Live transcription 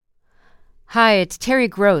Hi, it's Terry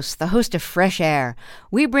Gross, the host of Fresh Air.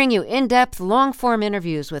 We bring you in-depth, long-form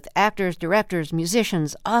interviews with actors, directors,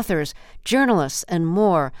 musicians, authors, journalists, and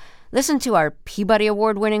more. Listen to our Peabody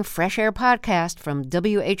Award-winning Fresh Air podcast from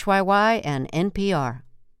WHYY and NPR.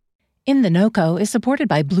 In the NoCo is supported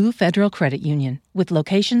by Blue Federal Credit Union, with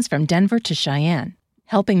locations from Denver to Cheyenne,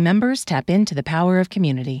 helping members tap into the power of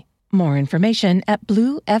community. More information at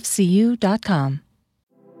bluefcu.com.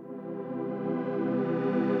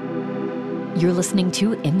 You're listening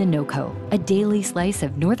to In the NoCo, a daily slice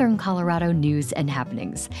of Northern Colorado news and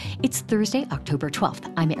happenings. It's Thursday, October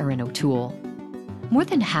 12th. I'm Erin O'Toole. More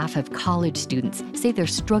than half of college students say they're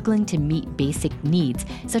struggling to meet basic needs,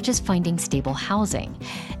 such as finding stable housing.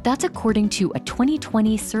 That's according to a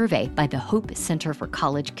 2020 survey by the Hope Center for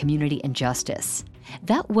College Community and Justice.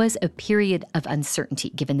 That was a period of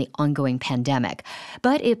uncertainty given the ongoing pandemic,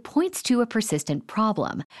 but it points to a persistent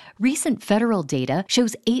problem. Recent federal data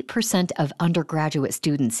shows 8% of undergraduate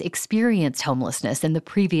students experienced homelessness in the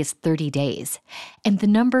previous 30 days, and the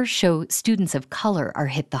numbers show students of color are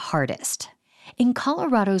hit the hardest. In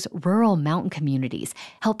Colorado's rural mountain communities,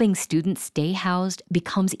 helping students stay housed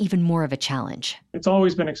becomes even more of a challenge. It's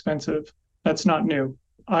always been expensive. That's not new.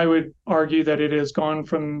 I would argue that it has gone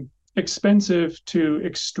from expensive to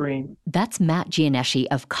extreme. That's Matt Gianeschi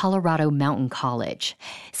of Colorado Mountain College.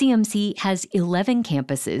 CMC has 11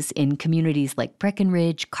 campuses in communities like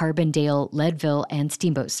Breckenridge, Carbondale, Leadville, and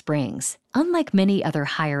Steamboat Springs. Unlike many other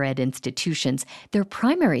higher ed institutions, their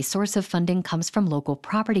primary source of funding comes from local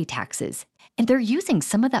property taxes. And they're using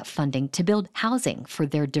some of that funding to build housing for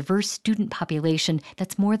their diverse student population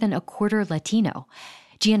that's more than a quarter Latino.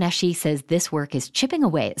 Gianeschi says this work is chipping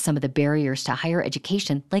away at some of the barriers to higher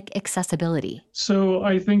education, like accessibility. So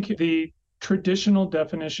I think the traditional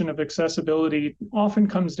definition of accessibility often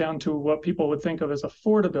comes down to what people would think of as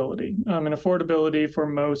affordability. And affordability for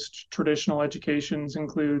most traditional educations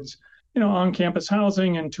includes, on-campus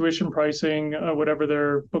housing and tuition pricing, whatever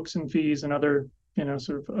their books and fees and other,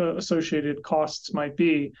 associated costs might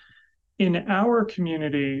be. In our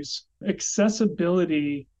communities,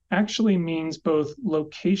 accessibility actually means both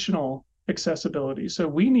locational accessibility. So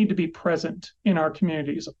we need to be present in our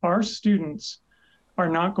communities. Our students are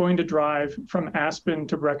not going to drive from Aspen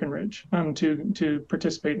to Breckenridge to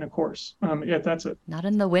participate in a course. That's it. Not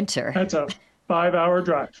in the winter. That's a 5-hour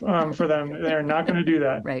drive for them. They're not going to do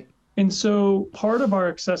that. Right. And so part of our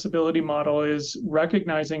accessibility model is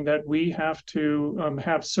recognizing that we have to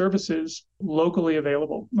have services locally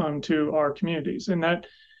available to our communities. And that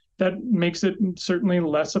makes it certainly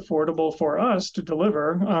less affordable for us to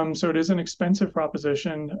deliver. So it is an expensive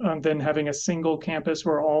proposition than having a single campus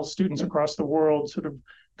where all students across the world sort of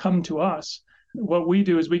come to us. What we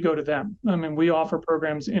do is we go to them. We offer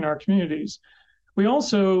programs in our communities. We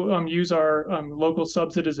also use our local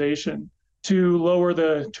subsidization to lower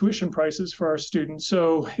the tuition prices for our students.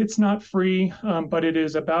 So it's not free, but it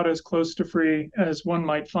is about as close to free as one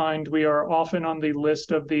might find. We are often on the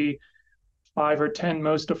list of the 5 or 10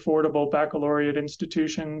 most affordable baccalaureate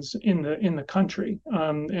institutions in the country.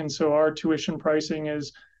 And so our tuition pricing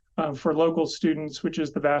is for local students, which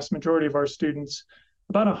is the vast majority of our students,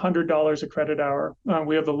 about $100 a credit hour.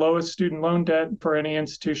 We have the lowest student loan debt for any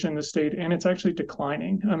institution in the state, and it's actually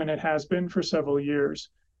declining. It has been for several years.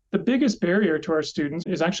 The biggest barrier to our students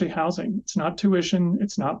is actually housing. It's not tuition,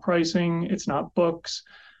 it's not pricing, it's not books.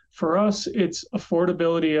 For us, it's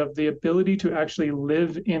affordability of the ability to actually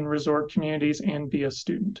live in resort communities and be a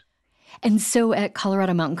student. And so at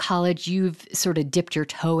Colorado Mountain College, you've sort of dipped your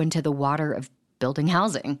toe into the water of building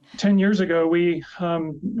housing. 10 years ago, we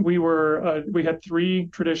had 3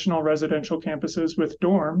 traditional residential campuses with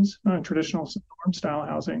dorms, traditional dorm-style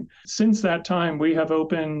housing. Since that time, we have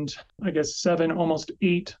opened, 7, almost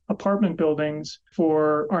 8 apartment buildings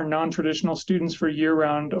for our non-traditional students for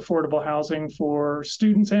year-round affordable housing for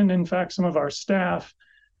students and, in fact, some of our staff.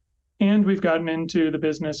 And we've gotten into the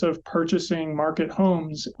business of purchasing market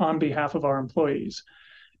homes on behalf of our employees.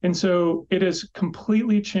 And so it has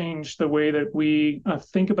completely changed the way that we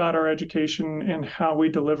think about our education and how we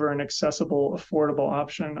deliver an accessible, affordable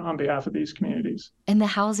option on behalf of these communities. And the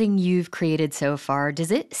housing you've created so far, does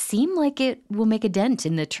it seem like it will make a dent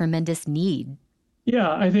in the tremendous need?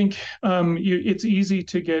 Yeah, I think it's easy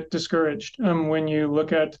to get discouraged when you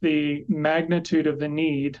look at the magnitude of the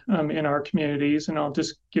need in our communities. And I'll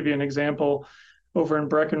just give you an example. Over in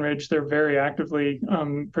Breckenridge, they're very actively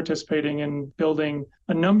participating in building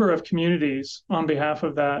a number of communities on behalf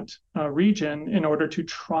of that region in order to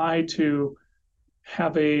try to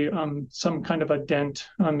have some kind of a dent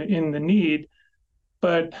in the need.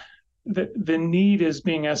 But the need is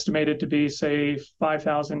being estimated to be, say,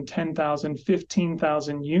 5,000, 10,000,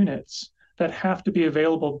 15,000 units that have to be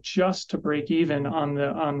available just to break even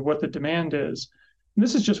on what the demand is. And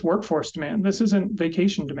this is just workforce demand. This isn't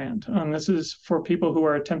vacation demand. This is for people who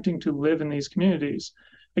are attempting to live in these communities.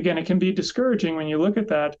 Again, it can be discouraging when you look at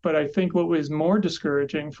that, but I think what was more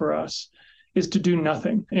discouraging for us is to do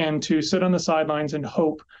nothing and to sit on the sidelines and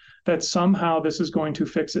hope that somehow this is going to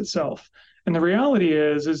fix itself. And the reality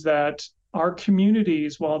is that our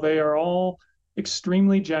communities, while they are all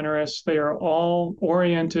extremely generous, they are all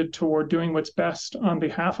oriented toward doing what's best on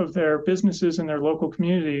behalf of their businesses and their local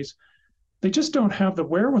communities, they just don't have the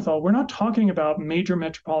wherewithal. We're not talking about major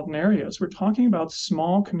metropolitan areas. We're talking about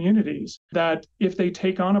small communities that if they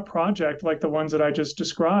take on a project like the ones that I just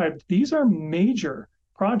described, these are major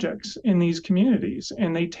projects in these communities,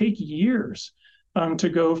 and they take years to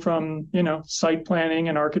go from, site planning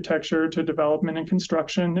and architecture to development and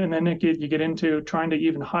construction. And then you get into trying to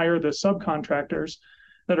even hire the subcontractors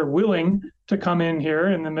that are willing to come in here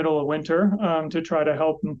in the middle of winter to try to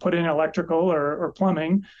help them put in electrical or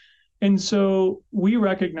plumbing. And so we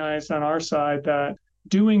recognized on our side that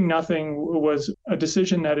doing nothing was a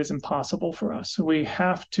decision that is impossible for us. We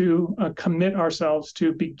have to commit ourselves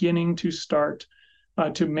to beginning to start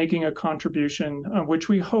to making a contribution, which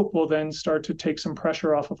we hope will then start to take some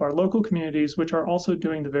pressure off of our local communities, which are also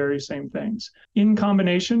doing the very same things. In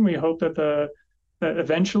combination, we hope that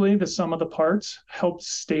eventually the sum of the parts helps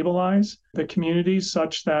stabilize the communities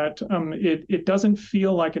such that it doesn't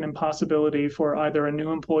feel like an impossibility for either a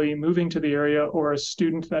new employee moving to the area or a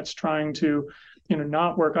student that's trying to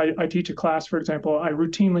not work. I teach a class, for example. I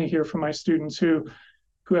routinely hear from my students who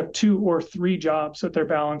have 2 or 3 jobs that they're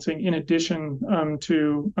balancing in addition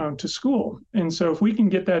to school. And so if we can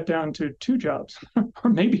get that down to 2 jobs or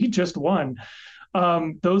maybe just 1,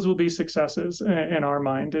 those will be successes in our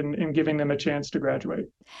mind in giving them a chance to graduate.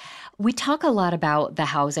 We talk a lot about the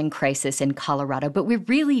housing crisis in Colorado, but we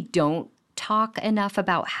really don't talk enough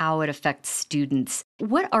about how it affects students.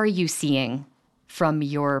 What are you seeing from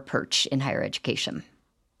your perch in higher education?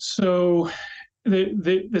 So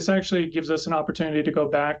this actually gives us an opportunity to go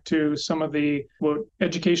back to some of what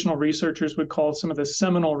educational researchers would call some of the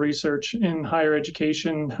seminal research in higher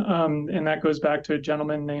education. And that goes back to a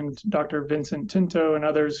gentleman named Dr. Vincent Tinto and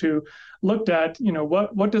others who looked at,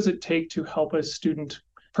 what does it take to help a student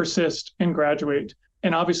persist and graduate?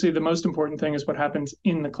 And obviously the most important thing is what happens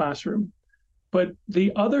in the classroom. But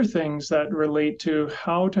the other things that relate to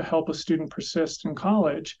how to help a student persist in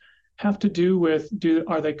college have to do with,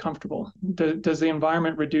 are they comfortable? Does the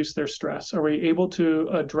environment reduce their stress? Are we able to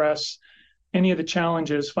address any of the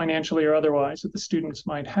challenges, financially or otherwise, that the students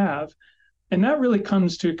might have? And that really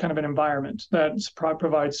comes to kind of an environment that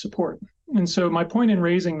provides support. And so my point in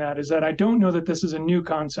raising that is that I don't know that this is a new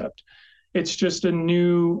concept. It's just a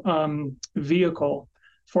new vehicle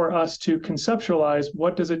for us to conceptualize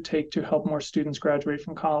what does it take to help more students graduate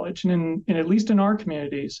from college. And at least in our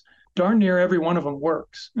communities, darn near every one of them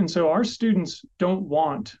works. And so our students don't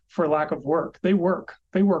want for lack of work. They work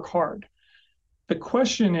hard. The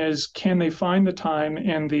question is, can they find the time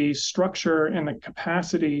and the structure and the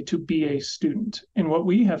capacity to be a student? And what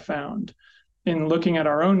we have found in looking at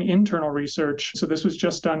our own internal research, so this was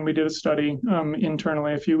just done, we did a study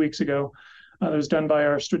internally a few weeks ago. That was done by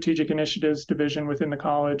our Strategic Initiatives Division within the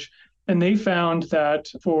college. And they found that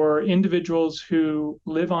for individuals who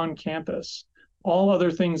live on campus, all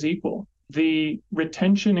other things equal, the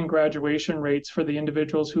retention and graduation rates for the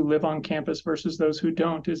individuals who live on campus versus those who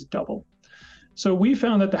don't is double. So we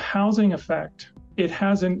found that the housing effect, it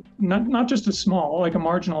has not just a small, like a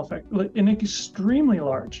marginal effect, an extremely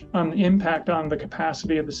large impact on the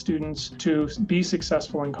capacity of the students to be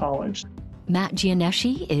successful in college. Matt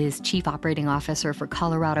Gianeschi is Chief Operating Officer for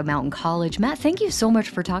Colorado Mountain College. Matt, thank you so much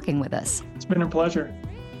for talking with us. It's been a pleasure.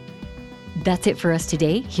 That's it for us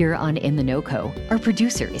today here on In the NoCo. Our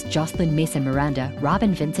producer is Jocelyn Mason Miranda.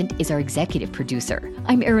 Robin Vincent is our executive producer.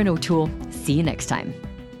 I'm Erin O'Toole. See you next time.